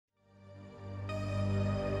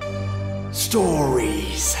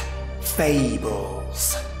Stories,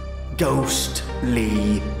 fables,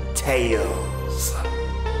 ghostly tales.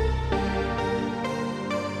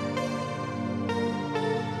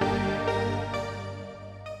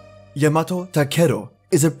 Yamato Takeru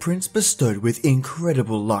is a prince bestowed with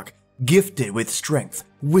incredible luck, gifted with strength,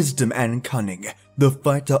 wisdom and cunning, the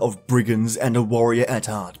fighter of brigands and a warrior at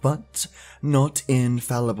heart, but not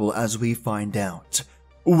infallible as we find out.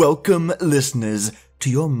 Welcome, listeners, to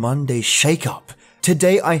your Monday shakeup.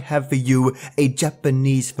 Today I have for you a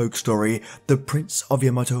Japanese folk story, The Prince of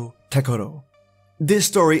Yamato Takero. This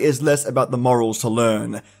story is less about the morals to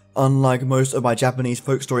learn, unlike most of my Japanese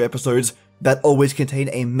folk story episodes that always contain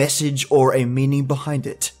a message or a meaning behind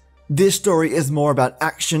it. This story is more about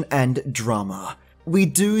action and drama. We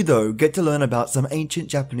do, though, get to learn about some ancient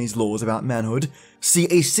Japanese laws about manhood, see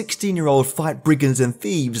a 16-year-old fight brigands and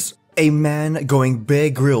thieves, a man going Bear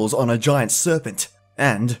Grylls on a giant serpent,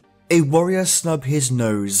 and a warrior snub his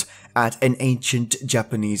nose at an ancient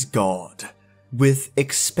Japanese god, with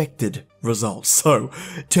expected results. So,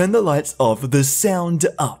 turn the lights off, the sound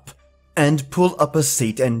up, and pull up a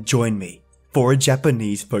seat and join me for a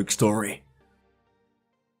Japanese folk story.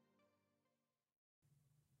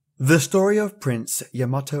 The story of Prince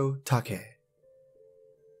Yamato Takero.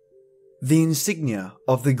 The insignia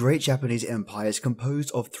of the great Japanese empire is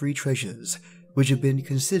composed of 3 treasures which have been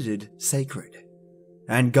considered sacred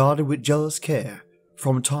and guarded with jealous care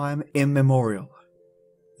from time immemorial.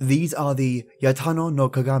 These are the Yatano no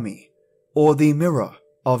Kagami, or the Mirror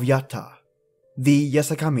of Yatta, the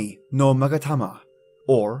Yasakami no Magatama,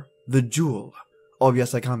 or the Jewel of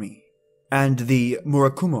Yasakami, and the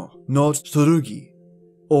Murakumo no Tsurugi,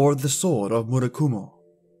 or the Sword of Murakumo.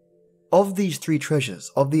 Of these 3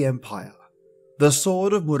 treasures of the empire, the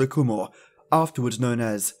Sword of Murakumo, afterwards known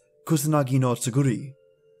as Kusanagi no Tsuguri,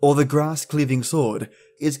 or the grass-cleaving sword,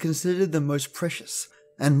 is considered the most precious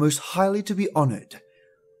and most highly to be honored,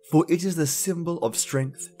 for it is the symbol of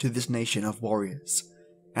strength to this nation of warriors,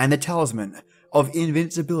 and the talisman of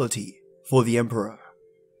invincibility for the emperor,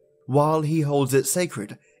 while he holds it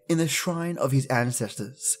sacred in the shrine of his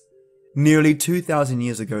ancestors. Nearly 2,000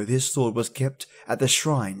 years ago, this sword was kept at the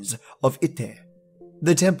shrines of Ite,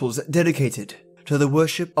 the temples dedicated to the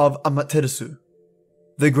worship of Amaterasu,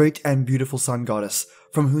 the great and beautiful sun goddess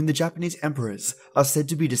from whom the Japanese emperors are said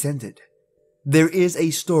to be descended. There is a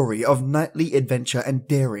story of knightly adventure and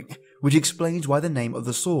daring which explains why the name of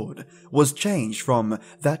the sword was changed from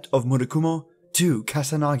that of Murakumo to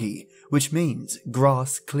Kusanagi, which means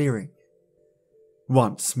grass clearing.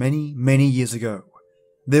 Once, many years ago,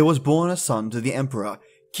 there was born a son to the emperor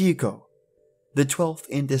Kihiko, the 12th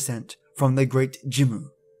in descent from the great Jimmu,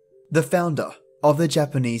 the founder of the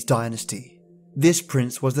Japanese dynasty. This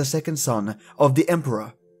prince was the second son of the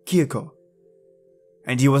emperor Kihiko,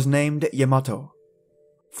 and he was named Yamato.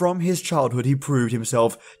 From his childhood he proved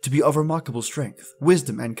himself to be of remarkable strength,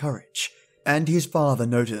 wisdom and courage, and his father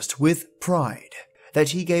noticed with pride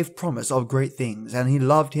that he gave promise of great things, and he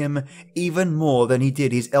loved him even more than he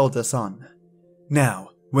did his elder son.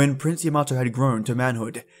 Now, when Prince Yamato had grown to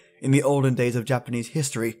manhood, in the olden days of Japanese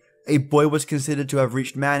history, a boy was considered to have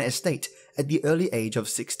reached man estate at the early age of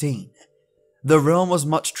 16. The realm was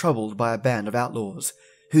much troubled by a band of outlaws,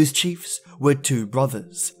 whose chiefs were 2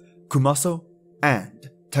 brothers, Kumaso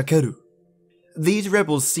and Takeru. These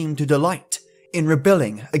rebels seemed to delight in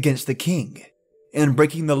rebelling against the king, in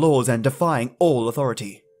breaking the laws and defying all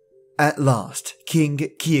authority. At last, King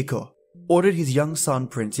Kihiko ordered his young son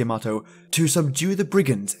Prince Yamato to subdue the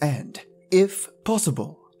brigands and, if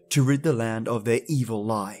possible, to rid the land of their evil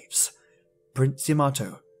lives. Prince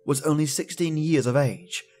Yamato was only 16 years of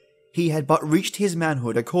age. He had but reached his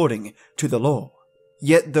manhood according to the law.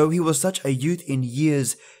 Yet though he was such a youth in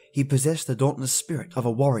years, he possessed the dauntless spirit of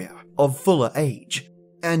a warrior of fuller age,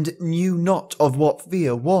 and knew not of what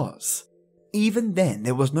fear was. Even then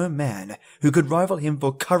there was no man who could rival him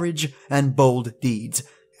for courage and bold deeds,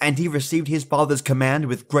 and he received his father's command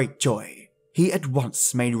with great joy. He at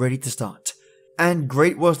once made ready to start, and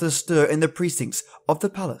great was the stir in the precincts of the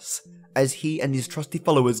palace as he and his trusty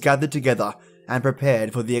followers gathered together and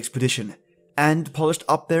prepared for the expedition, and polished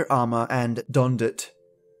up their armor and donned it.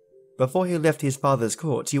 Before he left his father's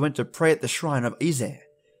court, he went to pray at the shrine of Ise,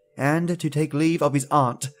 and to take leave of his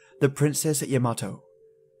aunt, the Princess Yamato,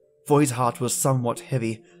 for his heart was somewhat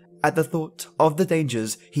heavy at the thought of the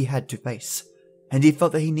dangers he had to face, and he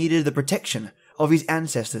felt that he needed the protection of his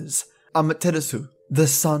ancestors, Amaterasu, the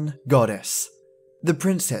sun goddess. The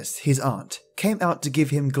princess, his aunt, came out to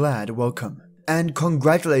give him glad welcome, and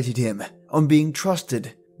congratulated him on being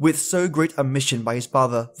trusted with so great a mission by his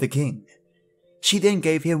father, the king. She then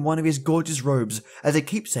gave him one of his gorgeous robes as a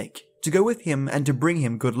keepsake to go with him and to bring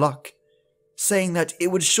him good luck, saying that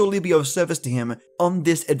it would surely be of service to him on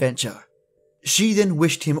this adventure. She then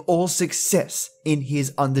wished him all success in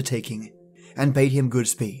his undertaking and bade him good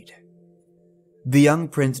speed. The young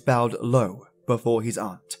prince bowed low before his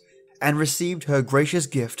aunt and received her gracious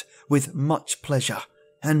gift with much pleasure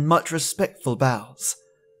and much respectful bows.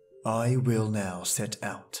 "I will now set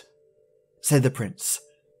out," said the prince,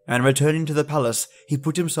 and returning to the palace, he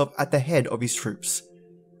put himself at the head of his troops.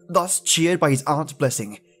 Thus cheered by his aunt's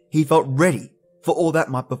blessing, he felt ready for all that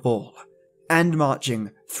might befall, and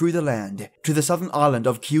marching through the land to the southern island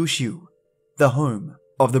of Kyushu, the home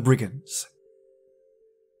of the brigands.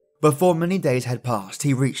 Before many days had passed,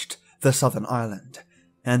 he reached the southern island,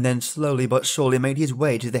 and then slowly but surely made his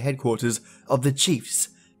way to the headquarters of the chiefs,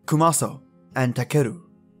 Kumaso and Takeru.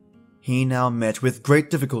 He now met with great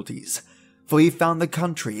difficulties, for he found the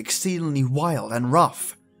country exceedingly wild and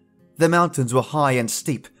rough. The mountains were high and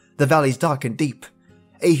steep, the valleys dark and deep.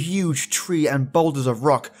 A huge tree and boulders of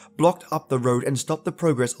rock blocked up the road and stopped the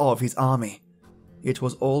progress of his army. It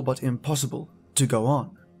was all but impossible to go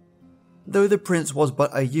on. Though the prince was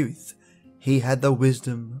but a youth, he had the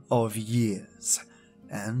wisdom of years,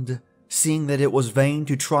 and, seeing that it was vain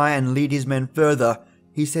to try and lead his men further,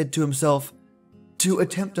 he said to himself, "To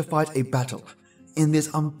attempt to fight a battle in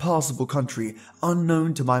this unpassable country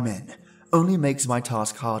unknown to my men only makes my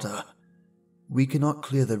task harder. We cannot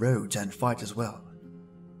clear the roads and fight as well.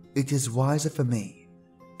 It is wiser for me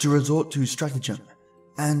to resort to stratagem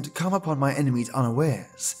and come upon my enemies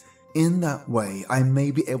unawares. In that way I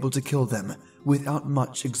may be able to kill them without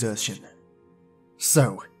much exertion."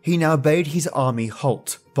 So he now bade his army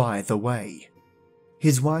halt by the way.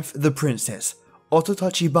 His wife, the princess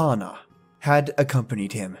Ototachibana, had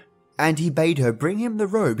accompanied him, and he bade her bring him the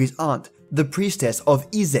robe his aunt, the priestess of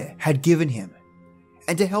Ize, had given him,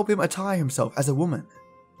 and to help him attire himself as a woman.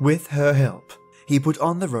 With her help, he put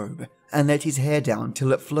on the robe and let his hair down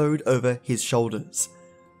till it flowed over his shoulders.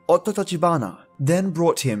 Ototachibana then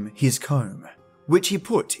brought him his comb, which he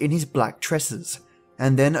put in his black tresses,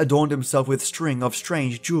 and then adorned himself with string of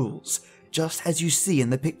strange jewels, just as you see in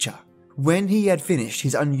the picture. When he had finished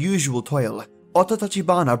his unusual toil,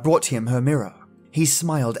 Ototachibana brought him her mirror. He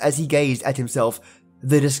smiled as he gazed at himself.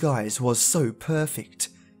 The disguise was so perfect.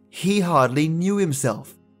 He hardly knew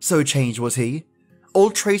himself, so changed was he. All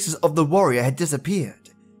traces of the warrior had disappeared,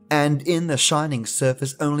 and in the shining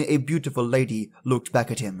surface only a beautiful lady looked back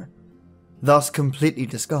at him. Thus completely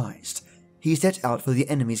disguised, he set out for the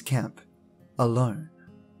enemy's camp, alone.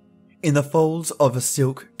 In the folds of a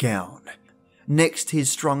silk gown, next his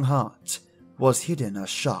strong heart, was hidden a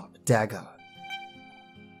sharp dagger.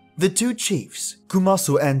 The two chiefs,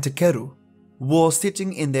 Kumaso and Takeru, were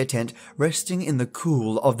sitting in their tent resting in the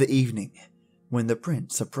cool of the evening when the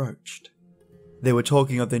prince approached. They were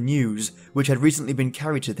talking of the news which had recently been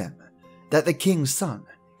carried to them, that the king's son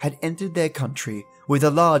had entered their country with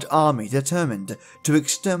a large army determined to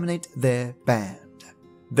exterminate their band.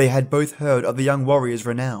 They had both heard of the young warrior's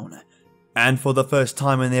renown, and for the first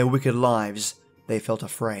time in their wicked lives they felt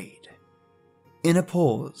afraid. In a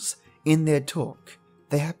pause in their talk,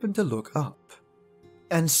 they happened to look up,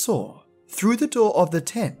 and saw, through the door of the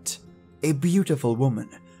tent, a beautiful woman,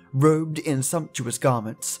 robed in sumptuous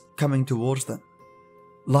garments, coming towards them.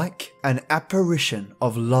 Like an apparition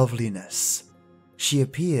of loveliness, she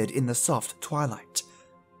appeared in the soft twilight.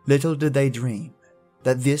 Little did they dream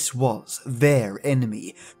that this was their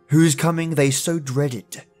enemy, whose coming they so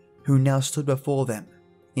dreaded, who now stood before them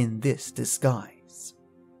in this disguise.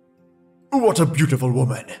 "What a beautiful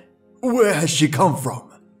woman! Where has she come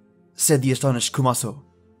from?" said the astonished Kumaso,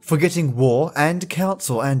 forgetting war and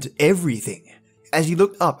council and everything, as he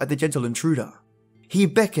looked up at the gentle intruder. He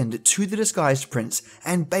beckoned to the disguised prince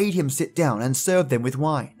and bade him sit down and serve them with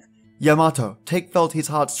wine. Yamato felt his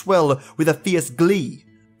heart swell with a fierce glee,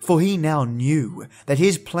 for he now knew that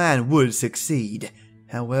his plan would succeed.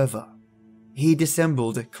 However, he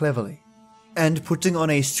dissembled cleverly, and putting on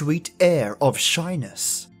a sweet air of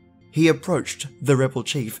shyness, he approached the rebel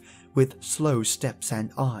chief with slow steps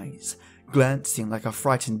and eyes, glancing like a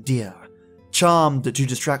frightened deer. Charmed to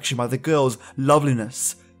distraction by the girl's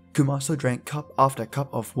loveliness, Kumaso drank cup after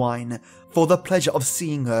cup of wine for the pleasure of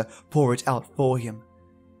seeing her pour it out for him,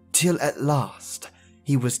 till at last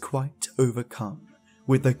he was quite overcome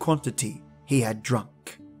with the quantity he had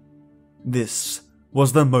drunk. This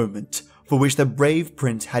was the moment for which the brave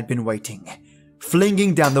prince had been waiting.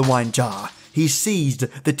 Flinging down the wine jar, he seized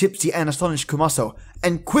the tipsy and astonished Kumaso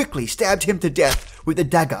and quickly stabbed him to death with the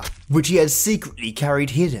dagger which he had secretly carried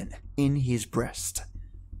hidden in his breast.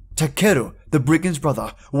 Takeru, the brigand's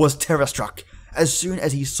brother, was terror-struck as soon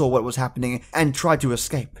as he saw what was happening and tried to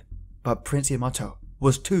escape. but Prince Yamato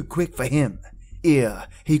was too quick for him. Ere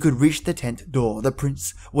he could reach the tent door, the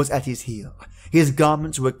prince was at his heel. His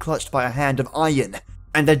garments were clutched by a hand of iron,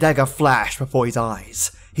 and the dagger flashed before his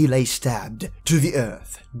eyes. He lay stabbed to the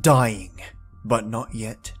earth, dying, but not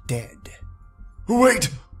yet dead. "Wait,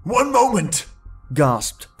 one moment!"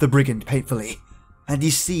 gasped the brigand painfully, and he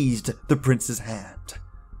seized the prince's hand.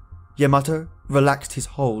 Yamato relaxed his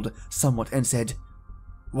hold somewhat and said,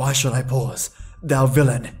 "Why should I pause, thou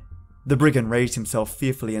villain?" The brigand raised himself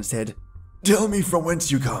fearfully and said, "Tell me from whence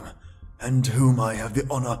you come, and whom I have the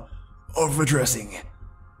honor of addressing.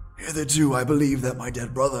 Hitherto I believed that my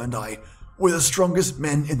dead brother and I were the strongest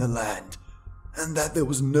men in the land, and that there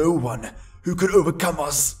was no one who could overcome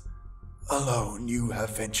us. Alone you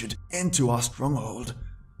have ventured into our stronghold.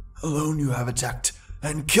 Alone you have attacked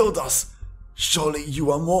and killed us. Surely you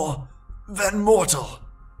are more than mortal."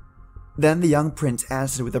 Then the young prince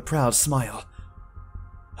answered with a proud smile,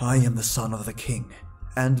 "I am the son of the king,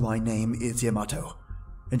 and my name is Yamato,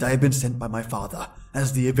 and I have been sent by my father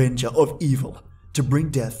as the avenger of evil to bring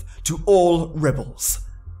death to all rebels.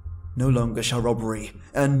 No longer shall robbery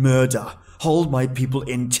and murder hold my people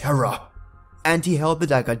in terror." And he held the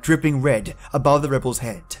dagger dripping red above the rebel's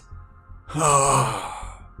head.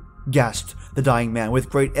 "Ah," gasped the dying man with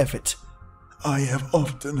great effort. "I have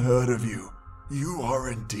often heard of you. You are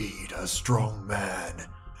indeed a strong man.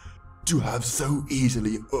 To have so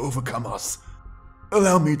easily overcome us,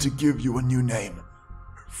 allow me to give you a new name.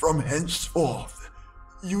 From henceforth,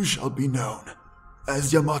 you shall be known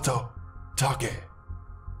as Yamato Take.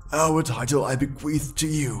 Our title I bequeath to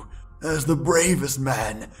you as the bravest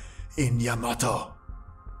man in Yamato."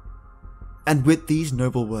 And with these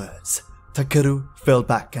noble words, Takeru fell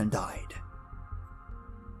back and died.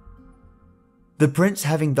 The prince,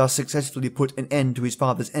 having thus successfully put an end to his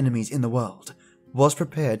father's enemies in the world, was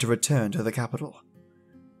prepared to return to the capital.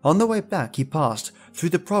 On the way back, he passed through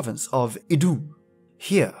the province of Idum.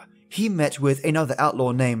 Here, he met with another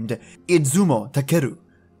outlaw named Izumo Takeru,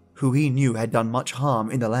 who he knew had done much harm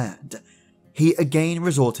in the land. He again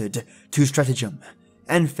resorted to stratagem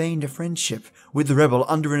and feigned a friendship with the rebel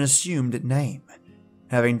under an assumed name.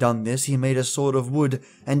 Having done this, he made a sword of wood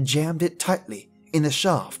and jammed it tightly in the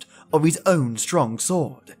shaft of his own strong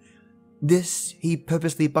sword. This he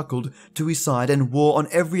purposely buckled to his side and wore on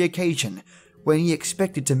every occasion when he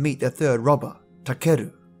expected to meet the third robber,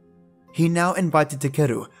 Takeru. He now invited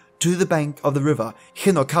Takeru to the bank of the river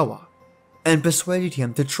Hinokawa and persuaded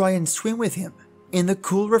him to try and swim with him in the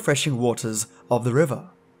cool, refreshing waters of the river.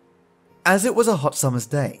 As it was a hot summer's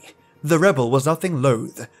day, the rebel was nothing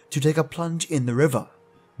loath to take a plunge in the river.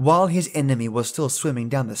 While his enemy was still swimming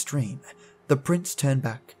down the stream, the prince turned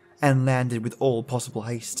back and landed with all possible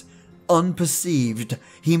haste. Unperceived,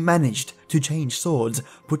 he managed to change swords,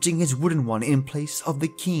 putting his wooden one in place of the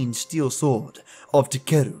keen steel sword of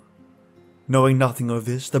Takeru. Knowing nothing of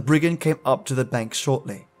this, the brigand came up to the bank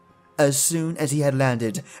shortly. As soon as he had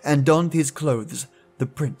landed and donned his clothes, the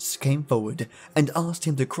prince came forward and asked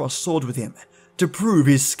him to cross swords with him to prove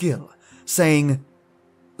his skill, saying,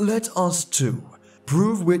 "Let us two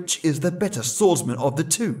prove which is the better swordsman of the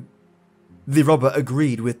two." The robber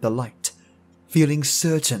agreed with delight, feeling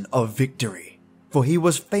certain of victory, for he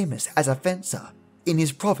was famous as a fencer in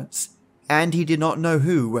his province, and he did not know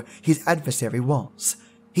who his adversary was.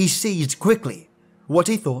 He seized quickly what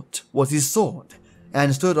he thought was his sword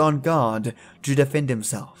and stood on guard to defend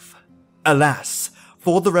himself. Alas,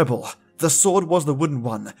 for the rebel, the sword was the wooden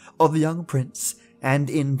one of the young prince, and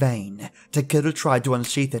in vain Takeru tried to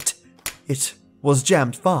unsheath it. It was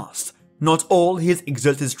jammed fast. Not all his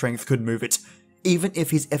exerted strength could move it. Even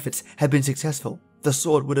if his efforts had been successful, the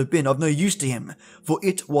sword would have been of no use to him, for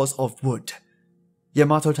it was of wood.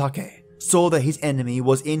 Yamato Take saw that his enemy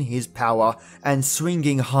was in his power, and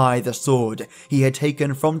swinging high the sword he had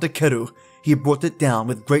taken from Takeru, he brought it down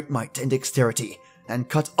with great might and dexterity, and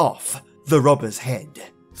cut off the robber's head.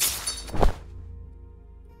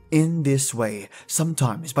 In this way,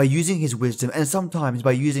 sometimes by using his wisdom and sometimes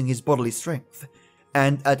by using his bodily strength,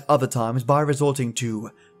 and at other times by resorting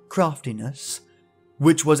to craftiness,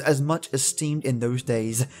 which was as much esteemed in those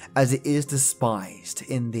days as it is despised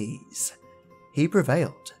in these, he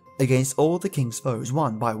prevailed against all the king's foes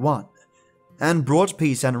one by one, and brought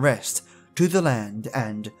peace and rest to the land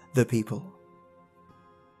and the people.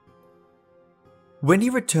 When he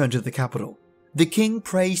returned to the capital, the king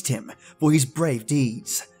praised him for his brave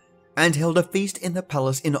deeds, and held a feast in the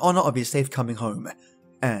palace in honor of his safe coming home,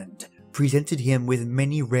 and presented him with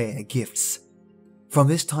many rare gifts. From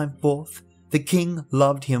this time forth, the king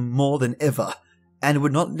loved him more than ever, and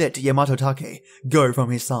would not let Yamato Take go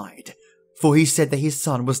from his side, for he said that his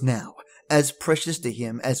son was now as precious to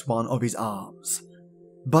him as one of his arms.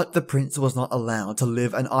 But the prince was not allowed to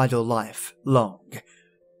live an idle life long.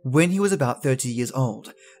 When he was about 30 years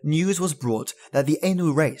old, news was brought that the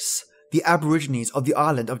Ainu race, the aborigines of the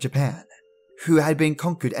island of Japan, who had been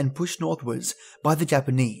conquered and pushed northwards by the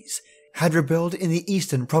Japanese, had rebelled in the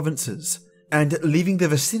eastern provinces, and leaving the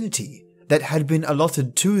vicinity that had been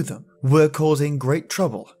allotted to them, were causing great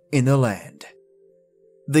trouble in the land.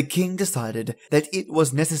 The king decided that it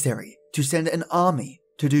was necessary to send an army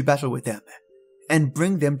to do battle with them, and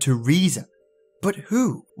bring them to reason. But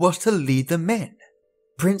who was to lead the men?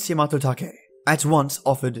 Prince Yamato Takeru at once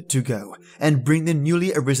offered to go and bring the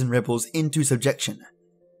newly arisen rebels into subjection.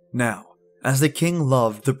 Now, as the king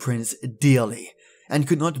loved the prince dearly, and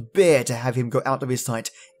could not bear to have him go out of his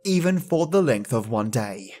sight even for the length of one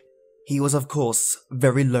day, he was of course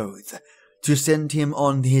very loath to send him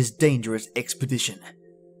on his dangerous expedition.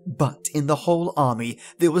 But in the whole army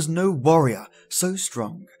there was no warrior so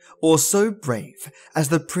strong or so brave as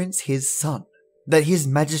the prince his son, that his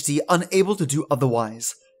majesty, unable to do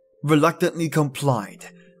otherwise, reluctantly complied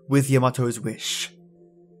with Yamato's wish.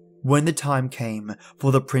 When the time came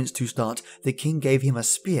for the prince to start, the king gave him a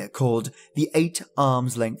spear called the 8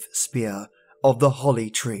 arms length spear of the Holy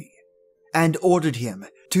Tree, and ordered him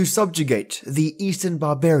to subjugate the Eastern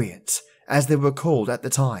barbarians, as they were called at the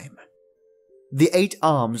time. The 8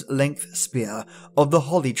 arms length spear of the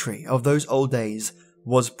Holy Tree of those old days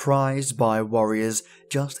was prized by warriors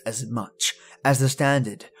just as much as the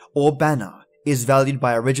standard or banner is valued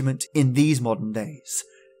by a regiment in these modern days.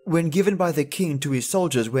 When given by the king to his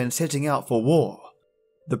soldiers when setting out for war,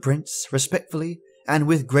 the prince respectfully and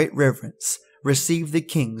with great reverence received the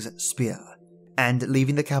king's spear, and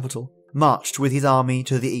leaving the capital, marched with his army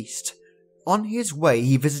to the east. On his way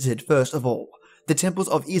he visited first of all the temples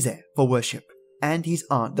of Ise for worship, and his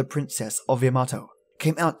aunt, the princess of Yamato,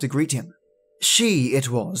 came out to greet him. She it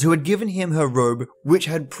was who had given him her robe, which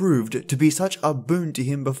had proved to be such a boon to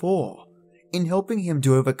him before, in helping him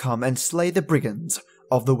to overcome and slay the brigands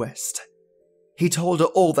of the West. He told her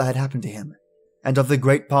all that had happened to him, and of the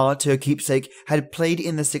great part her keepsake had played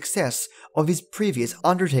in the success of his previous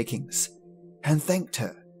undertakings, and thanked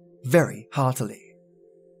her very heartily.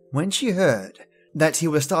 When she heard that he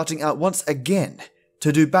was starting out once again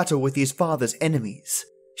to do battle with his father's enemies,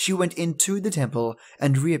 she went into the temple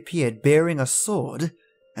and reappeared bearing a sword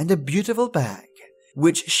and a beautiful bag,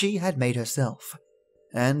 which she had made herself,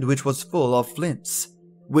 and which was full of flints,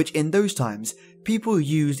 which in those times people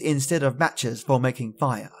used instead of matches for making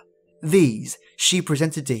fire. These she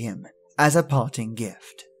presented to him as a parting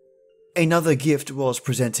gift. Another gift was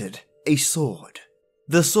presented, a sword.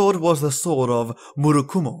 The sword was the sword of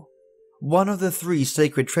Murokumo, one of the 3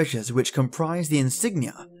 sacred treasures which comprise the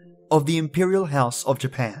insignia of the Imperial House of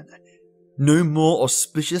Japan. No more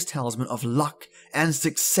auspicious talisman of luck and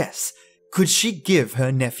success could she give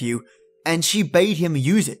her nephew, and she bade him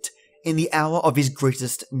use it in the hour of his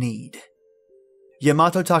greatest need.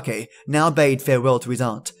 Yamato Takeru now bade farewell to his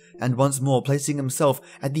aunt, and once more placing himself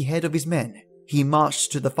at the head of his men, he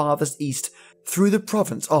marched to the farthest east through the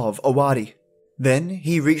province of Owari. Then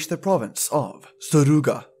he reached the province of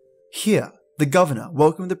Suruga. Here the governor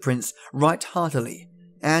welcomed the prince right heartily,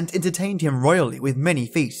 and entertained him royally with many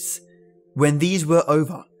feasts. When these were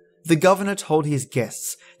over, the governor told his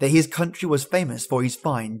guests that his country was famous for his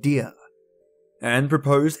fine deer, and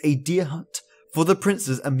proposed a deer hunt for the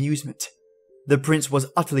prince's amusement. The prince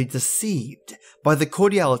was utterly deceived by the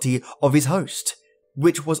cordiality of his host,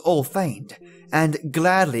 which was all feigned, and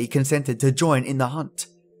gladly consented to join in the hunt.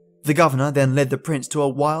 The governor then led the prince to a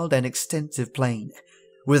wild and extensive plain,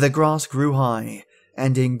 where the grass grew high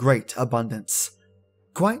and in great abundance,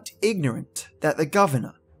 quite ignorant that the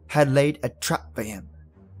governor had laid a trap for him,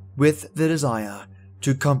 with the desire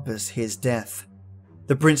to compass his death.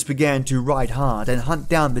 The prince began to ride hard and hunt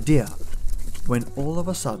down the deer, when all of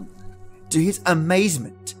a sudden, to his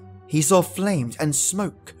amazement, he saw flames and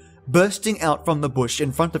smoke bursting out from the bush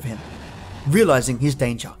in front of him. Realizing his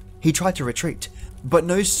danger, he tried to retreat, but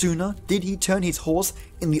no sooner did he turn his horse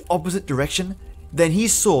in the opposite direction than he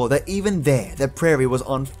saw that even there the prairie was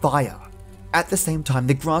on fire. At the same time,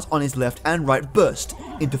 the grass on his left and right burst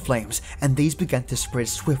into flames, and these began to spread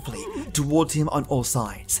swiftly towards him on all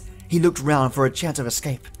sides. He looked round for a chance of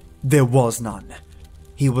escape. There was none.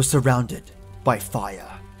 He was surrounded by fire.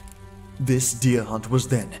 This deer hunt was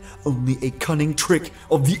then only a cunning trick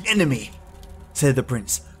of the enemy, said the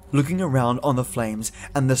prince, looking around on the flames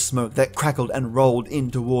and the smoke that crackled and rolled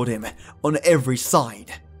in toward him on every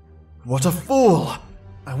side. What a fool!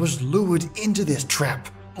 I was lured into this trap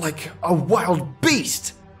like a wild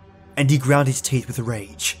beast! And he ground his teeth with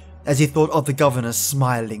rage as he thought of the governor's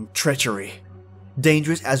smiling treachery.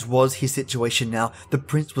 Dangerous as was his situation now, the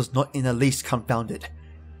prince was not in the least confounded.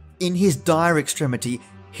 In his dire extremity,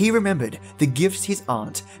 he remembered the gifts his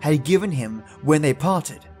aunt had given him when they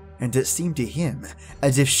parted, and it seemed to him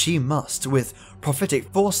as if she must, with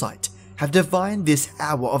prophetic foresight, have divined this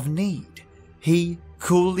hour of need. He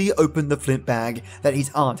coolly opened the flint bag that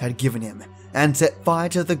his aunt had given him, and set fire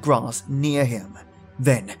to the grass near him.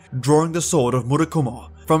 Then, drawing the sword of Murakumo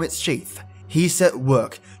from its sheath, he set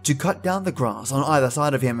work to cut down the grass on either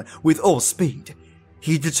side of him with all speed.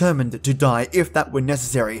 He determined to die if that were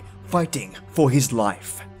necessary, fighting for his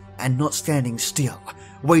life, and not standing still,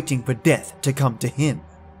 waiting for death to come to him.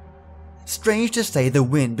 Strange to say, the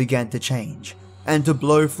wind began to change, and to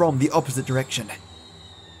blow from the opposite direction,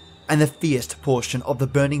 and the fierce portion of the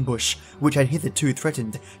burning bush which had hitherto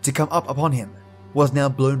threatened to come up upon him was now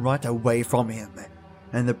blown right away from him,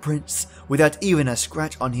 and the prince, without even a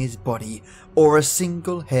scratch on his body or a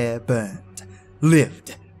single hair burned,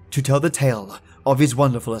 lived to tell the tale of his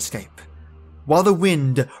wonderful escape. While the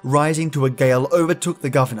wind, rising to a gale, overtook the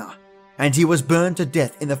governor, and he was burned to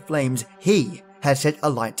death in the flames he had set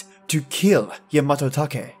alight to kill Yamato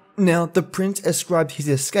Take. Now the prince ascribed his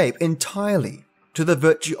escape entirely to the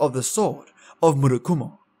virtue of the sword of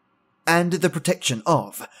Murakumo, and the protection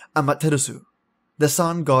of Amaterasu, the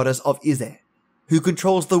sun goddess of Ise, who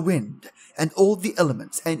controls the wind and all the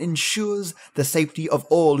elements and ensures the safety of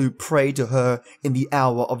all who pray to her in the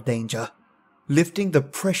hour of danger. Lifting the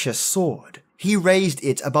precious sword, he raised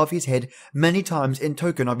it above his head many times in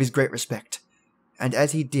token of his great respect, and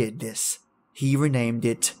as he did this, he renamed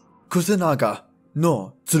it Kusunaga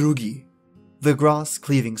no Tsurugi, the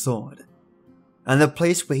grass-cleaving sword, and the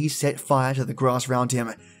place where he set fire to the grass round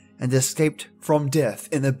him and escaped from death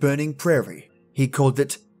in the burning prairie, he called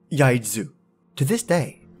it Yaidzu. To this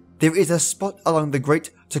day, there is a spot along the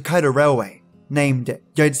Great Tokaido Railway named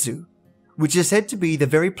Yaidzu, which is said to be the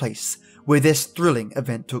very place where this thrilling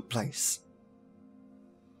event took place.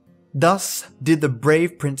 Thus did the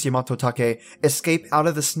brave Prince Yamato Take escape out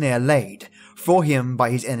of the snare laid for him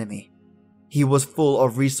by his enemy. He was full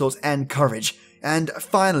of resource and courage, and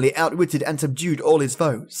finally outwitted and subdued all his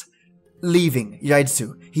foes. Leaving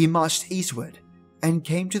Yaidzu, he marched eastward, and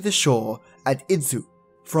came to the shore at Idzu,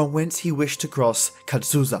 from whence he wished to cross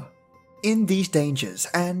Katsuza. In these dangers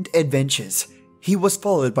and adventures, he was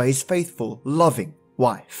followed by his faithful, loving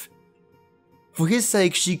wife. For his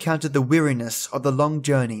sake she counted the weariness of the long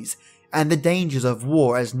journeys and the dangers of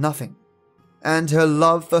war as nothing, and her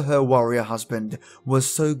love for her warrior husband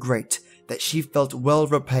was so great that she felt well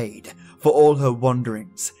repaid for all her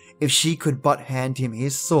wanderings if she could but hand him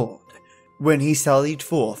his sword when he sallied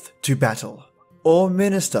forth to battle, or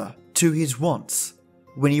minister to his wants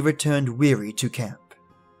when he returned weary to camp.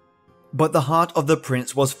 But the heart of the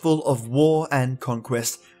prince was full of war and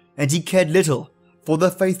conquest, and he cared little for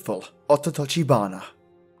the faithful Ototochibana.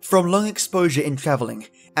 From long exposure in travelling,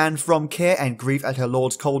 and from care and grief at her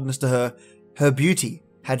lord's coldness to her, her beauty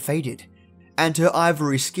had faded, and her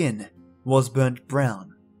ivory skin was burnt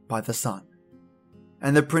brown by the sun.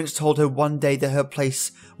 And the prince told her one day that her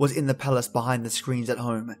place was in the palace behind the screens at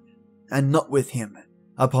home, and not with him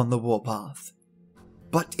upon the warpath.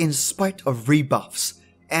 But in spite of rebuffs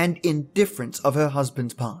and indifference of her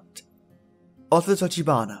husband's part,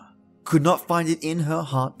 Ototochibana could not find it in her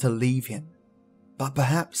heart to leave him. But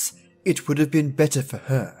perhaps it would have been better for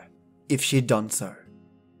her if she had done so.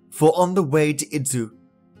 For on the way to Idzu,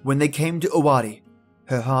 when they came to Owari,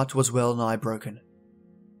 her heart was well nigh broken.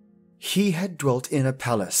 He had dwelt in a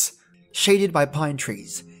palace, shaded by pine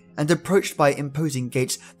trees, and approached by imposing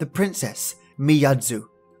gates the princess Miyadzu,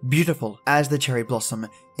 beautiful as the cherry blossom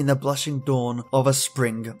in the blushing dawn of a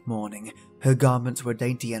spring morning. Her garments were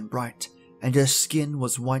dainty and bright, and her skin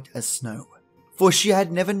was white as snow, for she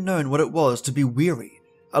had never known what it was to be weary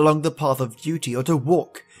along the path of duty or to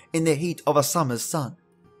walk in the heat of a summer's sun.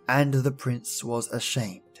 And the prince was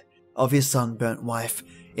ashamed of his sunburnt wife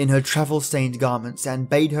in her travel-stained garments, and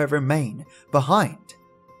bade her remain behind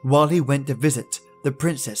while he went to visit the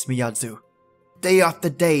Princess Miyadzu. Day after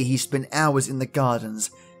day he spent hours in the gardens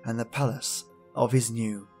and the palace of his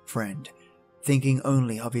new friend, thinking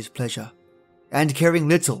only of his pleasure, and caring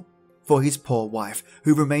little for his poor wife,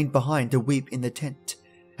 who remained behind to weep in the tent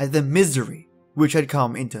at the misery which had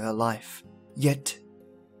come into her life. Yet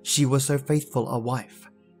she was so faithful a wife,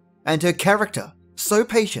 and her character so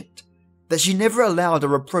patient, that she never allowed a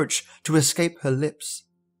reproach to escape her lips,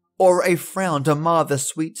 or a frown to mar the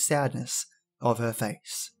sweet sadness of her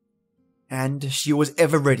face. And she was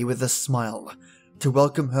ever ready with a smile to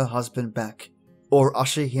welcome her husband back, or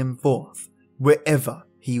usher him forth wherever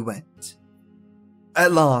he went.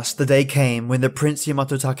 At last the day came when the Prince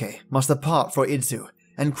Yamato Take must depart for Idzu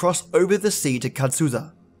and cross over the sea to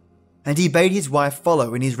Katsuza, and he bade his wife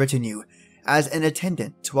follow in his retinue as an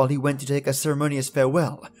attendant while he went to take a ceremonious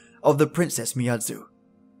farewell of the Princess Miyazu.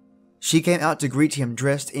 She came out to greet him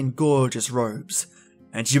dressed in gorgeous robes,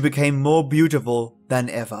 and she became more beautiful than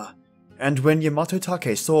ever, and when Yamato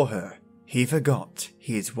Take saw her, he forgot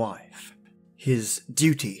his wife, his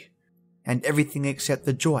duty, and everything except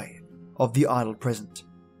the joy of the idle present,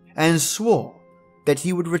 and swore that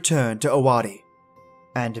he would return to Owari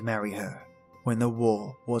and marry her when the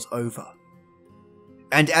war was over.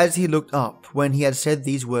 And as he looked up when he had said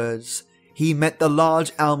these words, he met the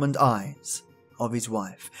large almond eyes of his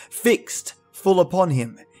wife, fixed full upon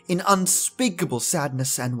him in unspeakable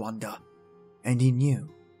sadness and wonder, and he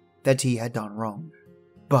knew that he had done wrong.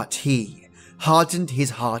 But he hardened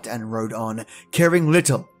his heart and rode on, caring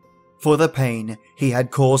little for the pain he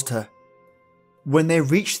had caused her. When they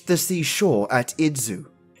reached the seashore at Idzu,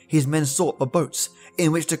 his men sought for boats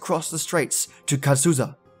in which to cross the straits to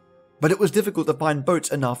Katsuza, but it was difficult to find boats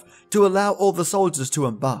enough to allow all the soldiers to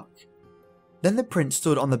embark. Then the prince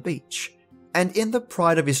stood on the beach, and in the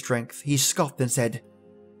pride of his strength he scoffed and said,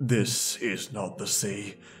 "This is not the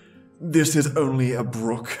sea. This is only a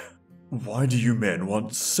brook. Why do you men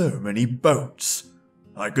want so many boats?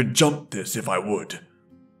 I could jump this if I would."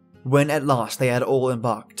 When at last they had all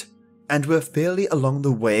embarked, and were fairly along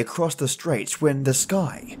the way across the straits when the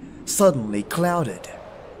sky suddenly clouded,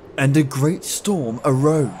 and a great storm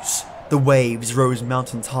arose. The waves rose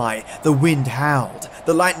mountains high, the wind howled,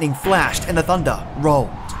 the lightning flashed, and the thunder rolled.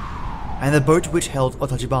 And the boat which held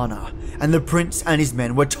Otachibana and the prince and his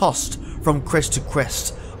men were tossed from crest to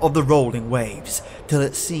crest of the rolling waves, till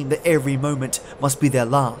it seemed that every moment must be their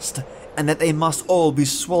last, and that they must all be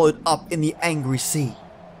swallowed up in the angry sea.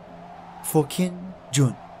 For Kin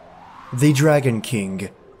Jun, the Dragon King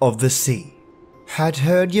of the sea, had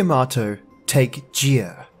heard Yamato take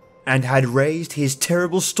jeer, and had raised his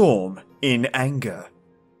terrible storm in anger,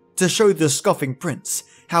 to show the scoffing prince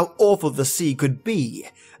how awful the sea could be,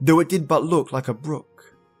 though it did but look like a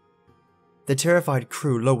brook. The terrified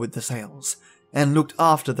crew lowered the sails, and looked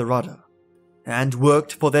after the rudder, and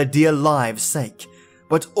worked for their dear lives' sake,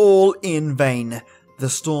 but all in vain. The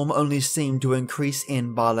storm only seemed to increase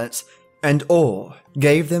in violence, and all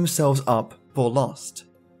gave themselves up for lost.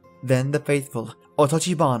 Then the faithful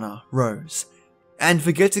Otachibana rose, and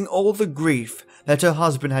forgetting all the grief that her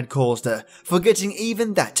husband had caused her, forgetting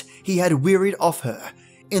even that he had wearied of her,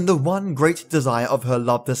 in the one great desire of her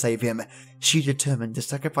love to save him, she determined to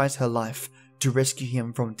sacrifice her life to rescue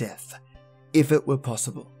him from death, if it were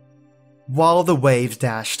possible. While the waves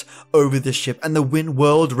dashed over the ship and the wind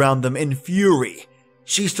whirled round them in fury,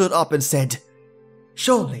 she stood up and said,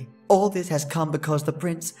 "Surely all this has come because the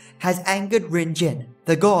prince has angered Rinjin,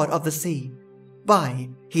 the god of the sea. By,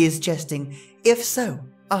 he is jesting. If so,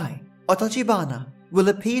 I, Otachibana, will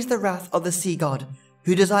appease the wrath of the sea god,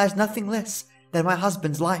 who desires nothing less than my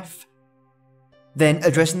husband's life." Then,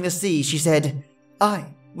 addressing the sea, she said,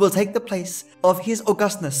 "I will take the place of his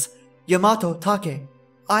augustness, Yamato Take.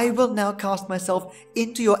 I will now cast myself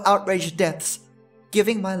into your outraged depths,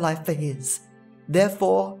 giving my life for his.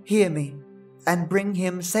 Therefore, hear me, and bring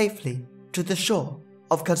him safely to the shore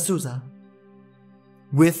of Katsuza."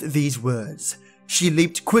 With these words, she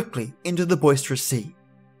leaped quickly into the boisterous sea,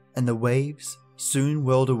 and the waves soon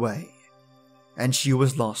whirled away, and she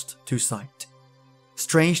was lost to sight.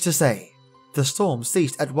 Strange to say, the storm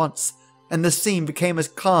ceased at once, and the scene became as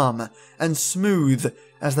calm and smooth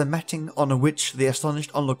as the matting on which the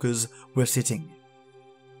astonished onlookers were sitting.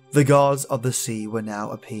 The gods of the sea were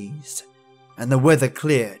now appeased, and the weather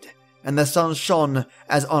cleared, and the sun shone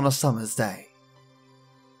as on a summer's day.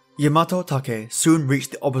 Yamato Take soon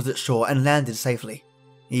reached the opposite shore and landed safely,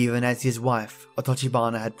 even as his wife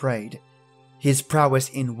Otachibana had prayed. His prowess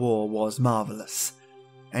in war was marvelous,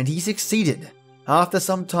 and he succeeded after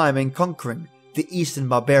some time in conquering the eastern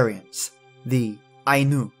barbarians, the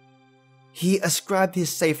Ainu. He ascribed his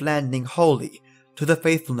safe landing wholly to the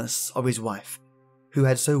faithfulness of his wife, who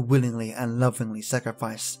had so willingly and lovingly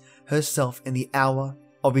sacrificed herself in the hour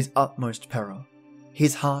of his utmost peril.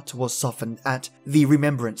 His heart was softened at the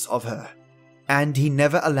remembrance of her, and he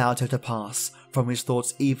never allowed her to pass from his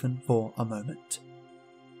thoughts even for a moment.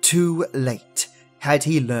 Too late had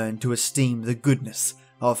he learned to esteem the goodness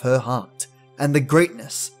of her heart and the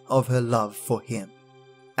greatness of her love for him.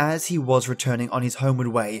 As he was returning on his homeward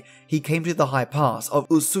way, he came to the high pass of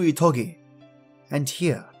Usui Togi, and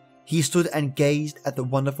here he stood and gazed at the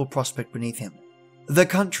wonderful prospect beneath him. The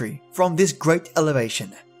country, from this great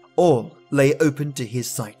elevation, all lay open to his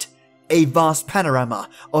sight, a vast panorama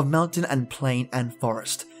of mountain and plain and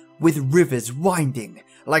forest, with rivers winding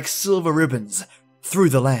like silver ribbons through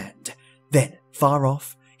the land. Then, far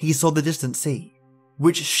off, he saw the distant sea,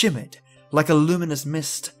 which shimmered like a luminous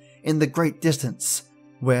mist in the great distance,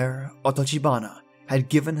 where Otochibana had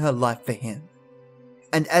given her life for him.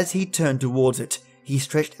 And as he turned towards it, he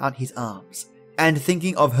stretched out his arms, and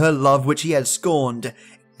thinking of her love which he had scorned,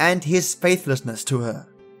 and his faithlessness to her,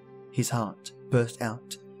 his heart burst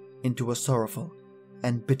out into a sorrowful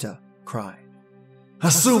and bitter cry.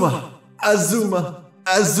 Asuma! Azuma!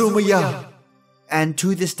 Azuma ya! And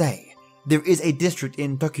to this day, there is a district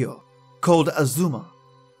in Tokyo called Azuma,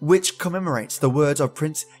 which commemorates the words of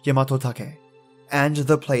Prince Yamato Takeru, and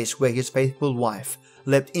the place where his faithful wife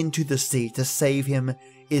leapt into the sea to save him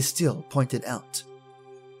is still pointed out.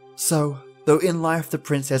 So, though in life the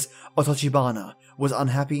Princess Otochibana was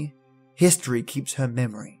unhappy, history keeps her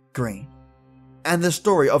memory green, and the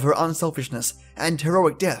story of her unselfishness and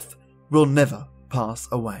heroic death will never pass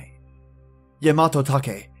away. Yamato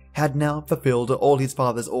Takeru had now fulfilled all his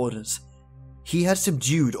father's orders. He had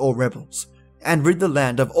subdued all rebels, and rid the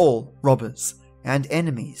land of all robbers and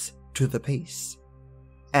enemies to the peace.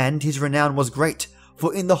 And his renown was great,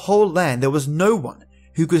 for in the whole land there was no one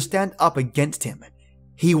who could stand up against him.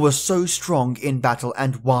 He was so strong in battle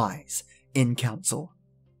and wise in council.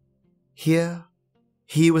 Here,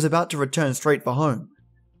 he was about to return straight for home,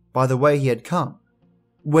 by the way he had come,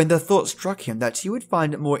 when the thought struck him that he would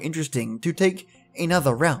find it more interesting to take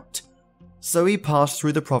another route. So he passed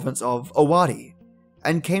through the province of Owari,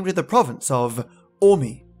 and came to the province of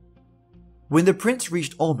Omi. When the prince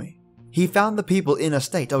reached Omi, he found the people in a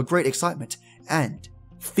state of great excitement and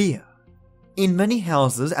fear. In many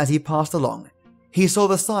houses as he passed along, he saw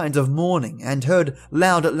the signs of mourning and heard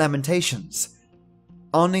loud lamentations.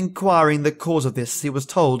 On inquiring the cause of this, he was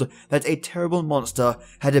told that a terrible monster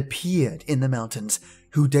had appeared in the mountains,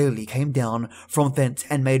 who daily came down from thence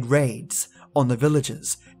and made raids on the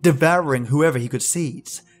villages, devouring whoever he could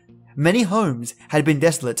seize. Many homes had been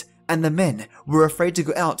desolate, and the men were afraid to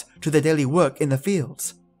go out to their daily work in the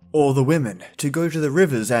fields, or the women to go to the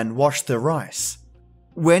rivers and wash their rice.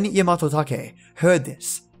 When Yamato Takeru heard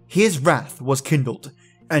this, his wrath was kindled,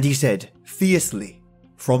 and he said fiercely,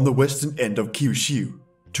 "From the western end of Kyushu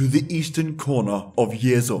to the eastern corner of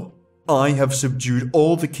Yezo, I have subdued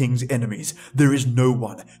all the king's enemies. There is no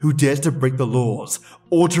one who dares to break the laws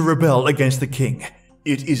or to rebel against the king.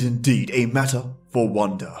 It is indeed a matter for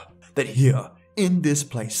wonder that here, in this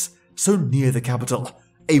place, so near the capital,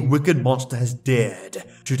 a wicked monster has dared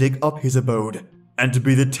to take up his abode and to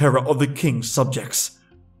be the terror of the king's subjects.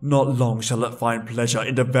 Not long shall it find pleasure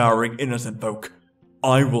in devouring innocent folk.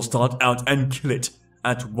 I will start out and kill it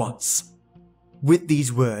at once." With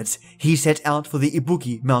these words, he set out for the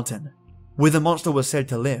Ibuki mountain, where the monster was said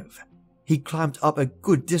to live. He climbed up a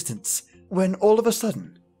good distance, when all of a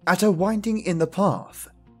sudden, at a winding in the path,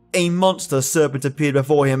 a monster serpent appeared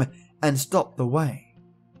before him and stopped the way.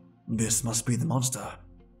 "This must be the monster,"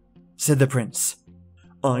 said the prince.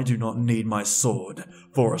 "I do not need my sword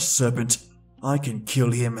for a serpent. I can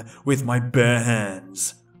kill him with my bare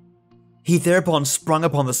hands." He thereupon sprung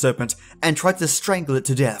upon the serpent and tried to strangle it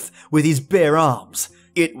to death with his bare arms.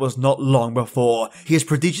 It was not long before his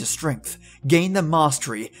prodigious strength gained the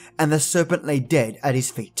mastery, and the serpent lay dead at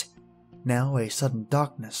his feet. Now a sudden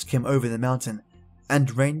darkness came over the mountain,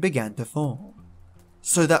 and rain began to fall,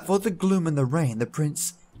 so that for the gloom and the rain the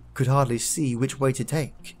prince could hardly see which way to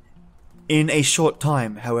take. In a short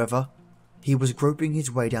time, however, he was groping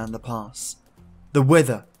his way down the pass. The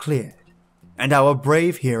weather cleared, and our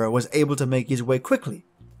brave hero was able to make his way quickly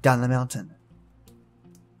down the mountain.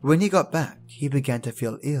 When he got back, he began to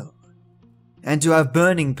feel ill, and to have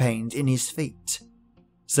burning pains in his feet.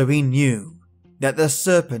 So he knew that the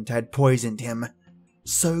serpent had poisoned him.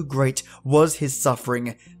 So great was his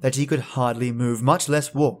suffering that he could hardly move, much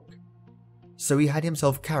less walk. So he had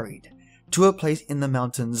himself carried to a place in the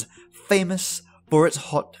mountains famous for its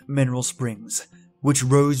hot mineral springs, which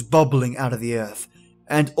rose bubbling out of the earth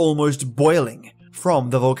and almost boiling from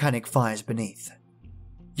the volcanic fires beneath.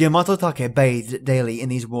 Yamato Takeru bathed daily in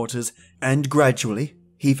these waters, and gradually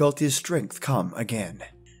he felt his strength come again,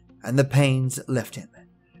 and the pains left him,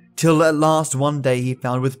 till at last one day he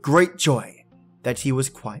found with great joy that he was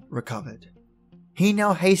quite recovered. He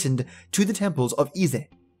now hastened to the temples of Ise,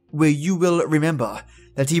 where you will remember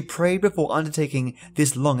that he prayed before undertaking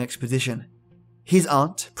this long expedition. His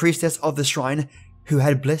aunt, priestess of the shrine, who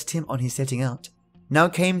had blessed him on his setting out, now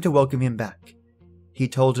came to welcome him back. He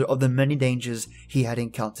told her of the many dangers he had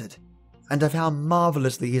encountered, and of how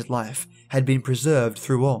marvelously his life had been preserved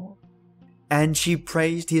through all. And she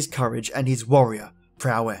praised his courage and his warrior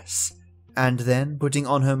prowess, And then, putting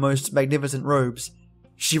on her most magnificent robes,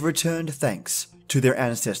 she returned thanks to their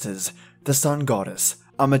ancestors, the sun goddess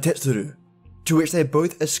Amatetsuru, to which they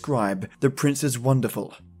both ascribe the prince's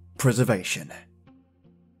wonderful preservation.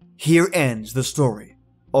 Here ends the story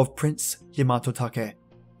of Prince Yamato Take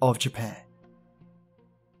of Japan.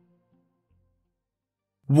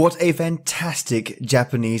 What a fantastic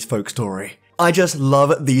Japanese folk story. I just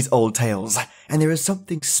love these old tales, and there is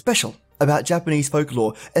something special about Japanese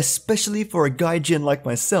folklore, especially for a gaijin like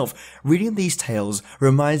myself. Reading these tales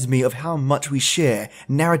reminds me of how much we share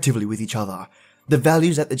narratively with each other. The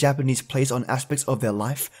values that the Japanese place on aspects of their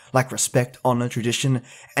life, like respect, honor, tradition,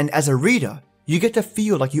 and as a reader, you get to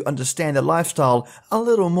feel like you understand their lifestyle a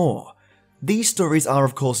little more. These stories are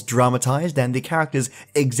of course dramatized and the characters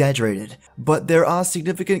exaggerated, but there are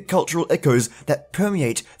significant cultural echoes that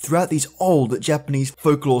permeate throughout these old Japanese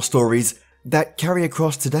folklore stories that carry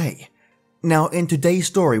across today. Now, in today's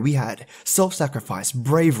story we had self-sacrifice,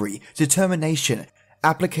 bravery, determination,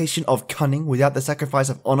 application of cunning without the sacrifice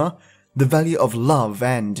of honor, the value of love,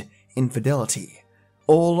 and infidelity,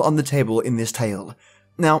 all on the table in this tale.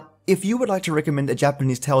 Now, if you would like to recommend a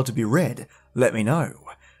Japanese tale to be read, let me know.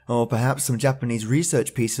 Or perhaps some Japanese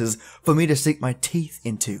research pieces for me to sink my teeth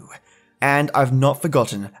into. And I've not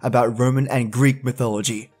forgotten about Roman and Greek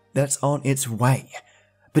mythology. That's on its way.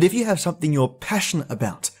 But if you have something you're passionate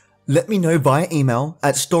about, let me know via email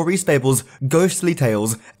at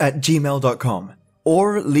storiesfablesghostlytales@gmail.com,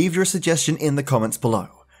 or leave your suggestion in the comments below.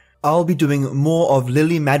 I'll be doing more of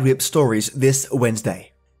Lily Madwip stories this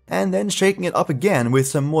Wednesday, and then shaking it up again with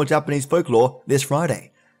some more Japanese folklore this Friday.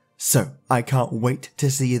 So, I can't wait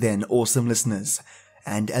to see you then, awesome listeners.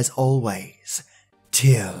 And as always,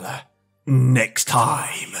 till next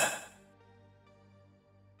time.